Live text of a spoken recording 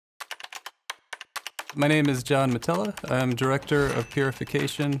My name is John Mattila. I'm Director of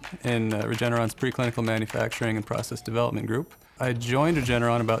Purification in Regeneron's Preclinical Manufacturing and Process Development Group. I joined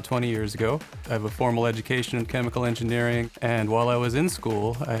Regeneron about 20 years ago. I have a formal education in chemical engineering, and while I was in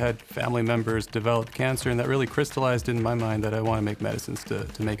school, I had family members develop cancer, and that really crystallized in my mind that I want to make medicines to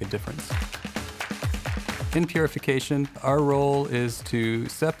make a difference. In purification, our role is to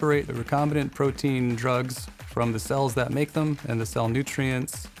separate the recombinant protein drugs from the cells that make them and the cell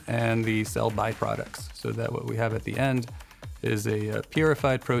nutrients and the cell byproducts, so that what we have at the end is a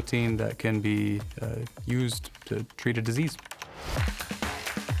purified protein that can be used to treat a disease.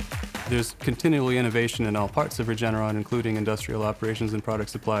 There's continually innovation in all parts of Regeneron, including industrial operations and product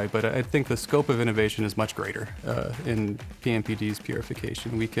supply, but I think the scope of innovation is much greater in PMPD's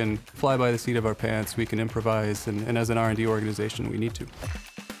purification. We can fly by the seat of our pants, we can improvise, and as an R&D organization, we need to.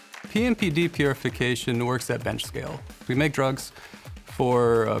 PMPD purification works at bench scale. We make drugs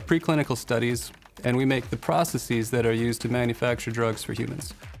for preclinical studies, and we make the processes that are used to manufacture drugs for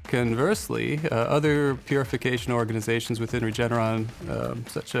humans. Conversely, other purification organizations within Regeneron,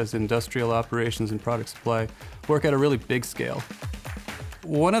 such as industrial operations and product supply, work at a really big scale.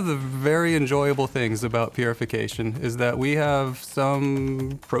 One of the very enjoyable things about purification is that we have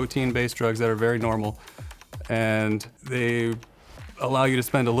some protein-based drugs that are very normal, and they allow you to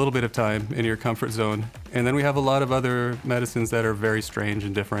spend a little bit of time in your comfort zone. And then we have a lot of other medicines that are very strange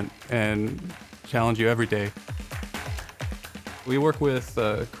and different and challenge you every day. We work with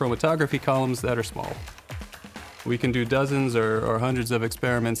chromatography columns that are small. We can do dozens or hundreds of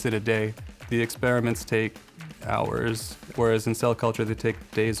experiments in a day. The experiments take hours, whereas in cell culture they take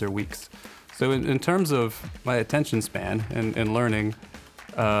days or weeks. So in terms of my attention span and learning,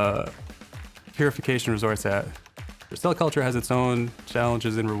 purification resorts at. Cell culture has its own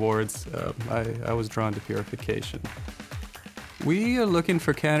challenges and rewards. I was drawn to purification. We are looking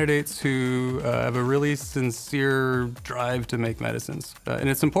for candidates who have a really sincere drive to make medicines. And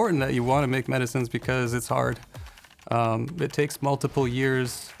it's important that you want to make medicines because it's hard. It takes multiple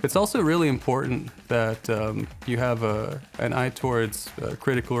years. It's also really important that you have an eye towards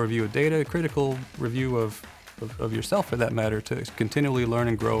critical review of data, critical review of yourself for that matter, to continually learn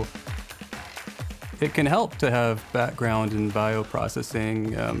and grow. It can help to have background in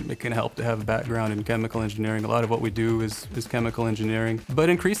bioprocessing. It can help to have background in chemical engineering. A lot of what we do is chemical engineering. But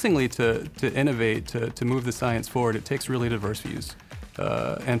increasingly to innovate, to move the science forward, it takes really diverse views.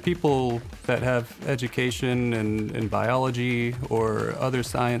 And people that have education in biology or other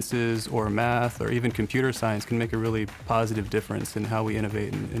sciences or math or even computer science can make a really positive difference in how we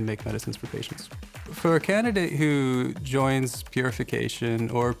innovate and make medicines for patients. For a candidate who joins purification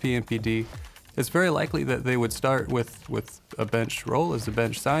or PMPD, it's very likely that they would start with a bench role as a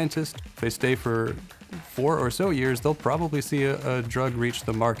bench scientist. If they stay for 4 or so years, they'll probably see a drug reach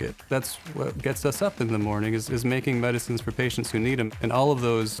the market. That's what gets us up in the morning, is making medicines for patients who need them. And all of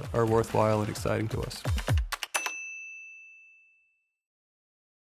those are worthwhile and exciting to us.